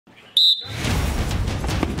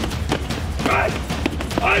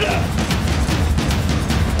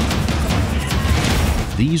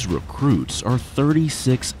These recruits are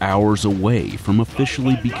 36 hours away from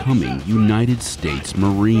officially becoming United States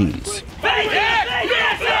Marines.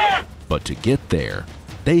 But to get there,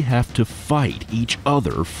 they have to fight each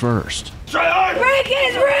other first. Break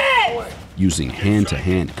his ribs! Using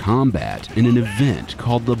hand-to-hand combat in an event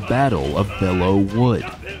called the Battle of Belleau Wood.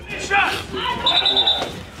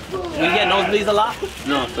 You get nosebleeds a lot?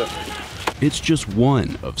 No, sir. It's just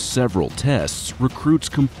one of several tests recruits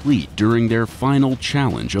complete during their final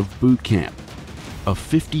challenge of boot camp, a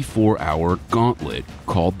 54-hour gauntlet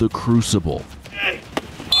called the Crucible.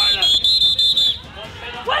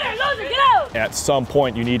 At some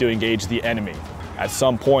point, you need to engage the enemy. At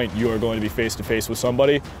some point, you are going to be face-to-face with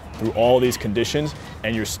somebody through all these conditions,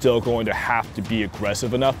 and you're still going to have to be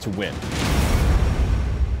aggressive enough to win.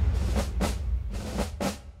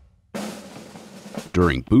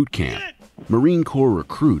 During boot camp, Marine Corps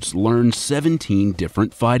recruits learn 17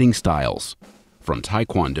 different fighting styles, from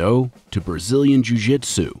Taekwondo to Brazilian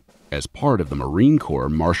Jiu-Jitsu, as part of the Marine Corps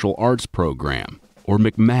Martial Arts Program, or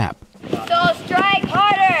MCMAP. So strike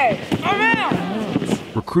harder!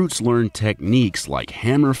 Recruits learn techniques like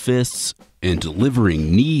hammer fists and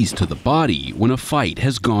delivering knees to the body when a fight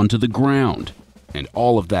has gone to the ground. And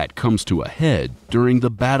all of that comes to a head during the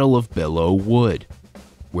Battle of Belleau Wood,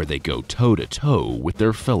 where they go toe-to-toe with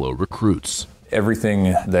their fellow recruits.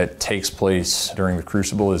 Everything that takes place during the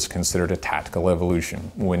Crucible is considered a tactical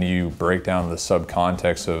evolution. When you break down the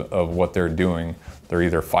subcontext of what they're doing, they're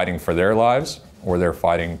either fighting for their lives or they're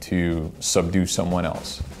fighting to subdue someone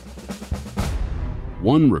else.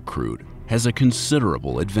 One recruit has a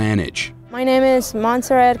considerable advantage. My name is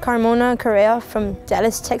Montserrat Carmona Correa from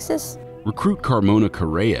Dallas, Texas. Recruit Carmona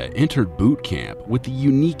Correa entered boot camp with the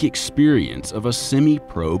unique experience of a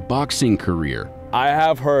semi-pro boxing career. I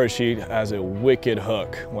have heard she has a wicked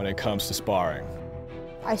hook when it comes to sparring.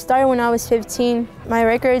 I started when I was 15. My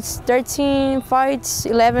record's 13 fights,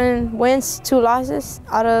 11 wins, 2 losses.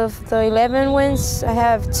 Out of the 11 wins, I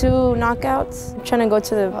have 2 knockouts. I'm trying to go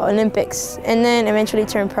to the Olympics and then eventually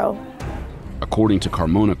turn pro. According to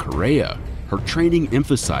Carmona Correa, her training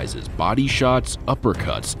emphasizes body shots,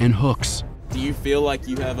 uppercuts, and hooks. Do you feel like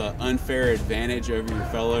you have an unfair advantage over your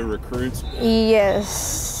fellow recruits?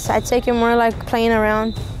 Yes, I take it more like playing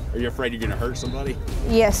around. Are you afraid you're going to hurt somebody?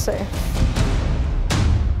 Yes, sir.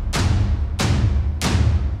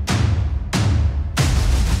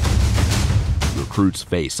 Recruits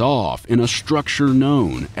face off in a structure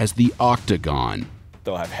known as the Octagon.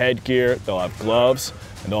 They'll have headgear, they'll have gloves,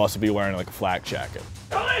 and they'll also be wearing like a flak jacket.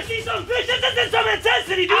 I want to see some vision and some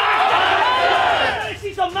intensity, do you understand? I want to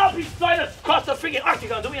see some mouthpiece flying across the freaking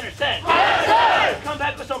Octagon, do we understand? Come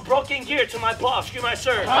back with some broken gear to my boss, screw my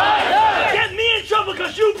sir. Get me in trouble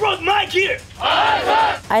because you broke my gear.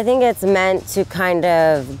 I think it's meant to kind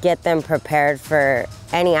of get them prepared for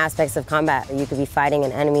any aspects of combat. You could be fighting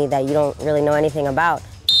an enemy that you don't really know anything about.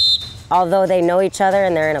 Although they know each other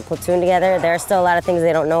and they're in a platoon together, there are still a lot of things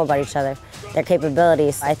they don't know about each other, their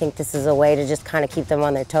capabilities. I think this is a way to just kind of keep them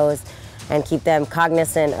on their toes and keep them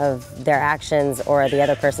cognizant of their actions or the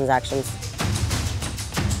other person's actions.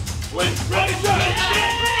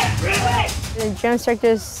 The drum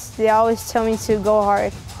instructors, they always tell me to go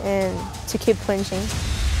hard and to keep punching.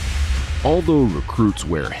 Although recruits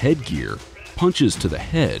wear headgear, punches to the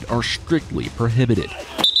head are strictly prohibited.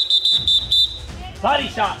 Body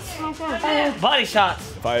shots. Body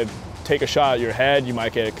shots. If I take a shot at your head, you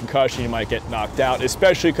might get a concussion, you might get knocked out,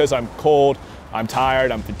 especially because I'm cold, I'm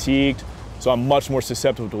tired, I'm fatigued, so I'm much more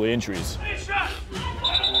susceptible to injuries.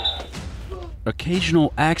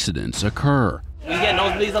 Occasional accidents occur. You get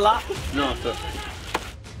nosebleeds a lot? No, sir.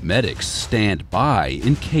 Medics stand by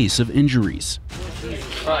in case of injuries.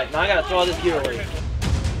 All right, now I gotta throw all this gear away.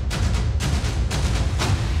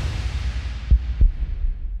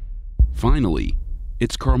 Finally,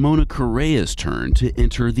 it's Carmona Correa's turn to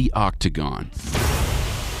enter the Octagon.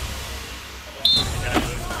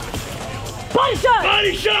 Body shot!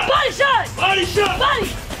 Body shot! Body shot! Body shot! Body!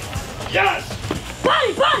 Yes!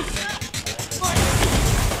 Body! Body!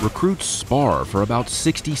 Recruits spar for about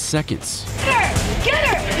 60 seconds. Get her! Get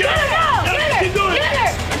her! Get her now! Get her! Get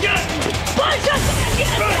her! Yes! Body shot! Get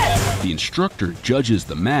her! The instructor judges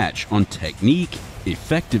the match on technique,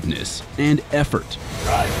 effectiveness, and effort.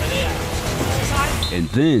 And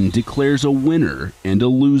then declares a winner and a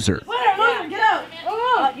loser. Winner, get out!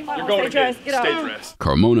 You're going to get stage rest.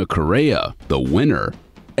 Carmona Correa, the winner,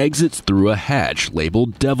 exits through a hatch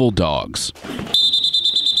labeled Devil Dogs.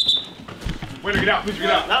 Winner, get out, please get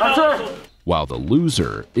out. While the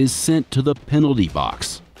loser is sent to the penalty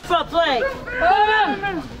box. front plate.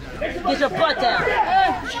 Get your butt down.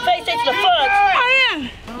 Face into the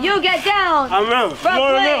front. You get down. Amen.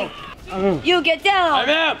 Front plate. You get down.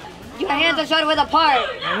 Amen. Your hands are shoulder width apart.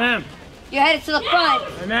 Amen. Your head is to the front.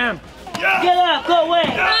 Amen. Get up, go away.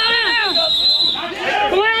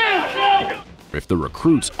 If the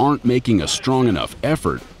recruits aren't making a strong enough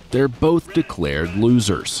effort, they're both declared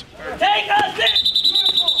losers. Take us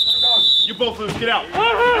in. You both lose. Get out.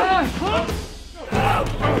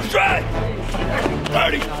 Strike.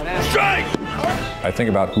 30. Strike. I think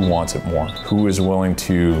about who wants it more, who is willing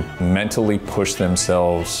to mentally push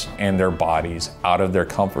themselves and their bodies out of their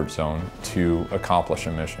comfort zone to accomplish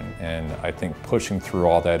a mission. And I think pushing through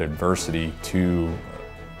all that adversity to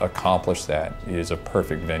accomplish that is a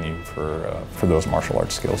perfect venue for those martial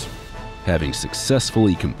arts skills. Having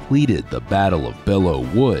successfully completed the Battle of Belleau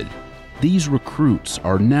Wood, these recruits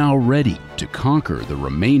are now ready to conquer the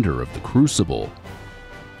remainder of the Crucible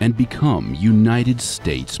and become United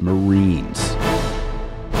States Marines.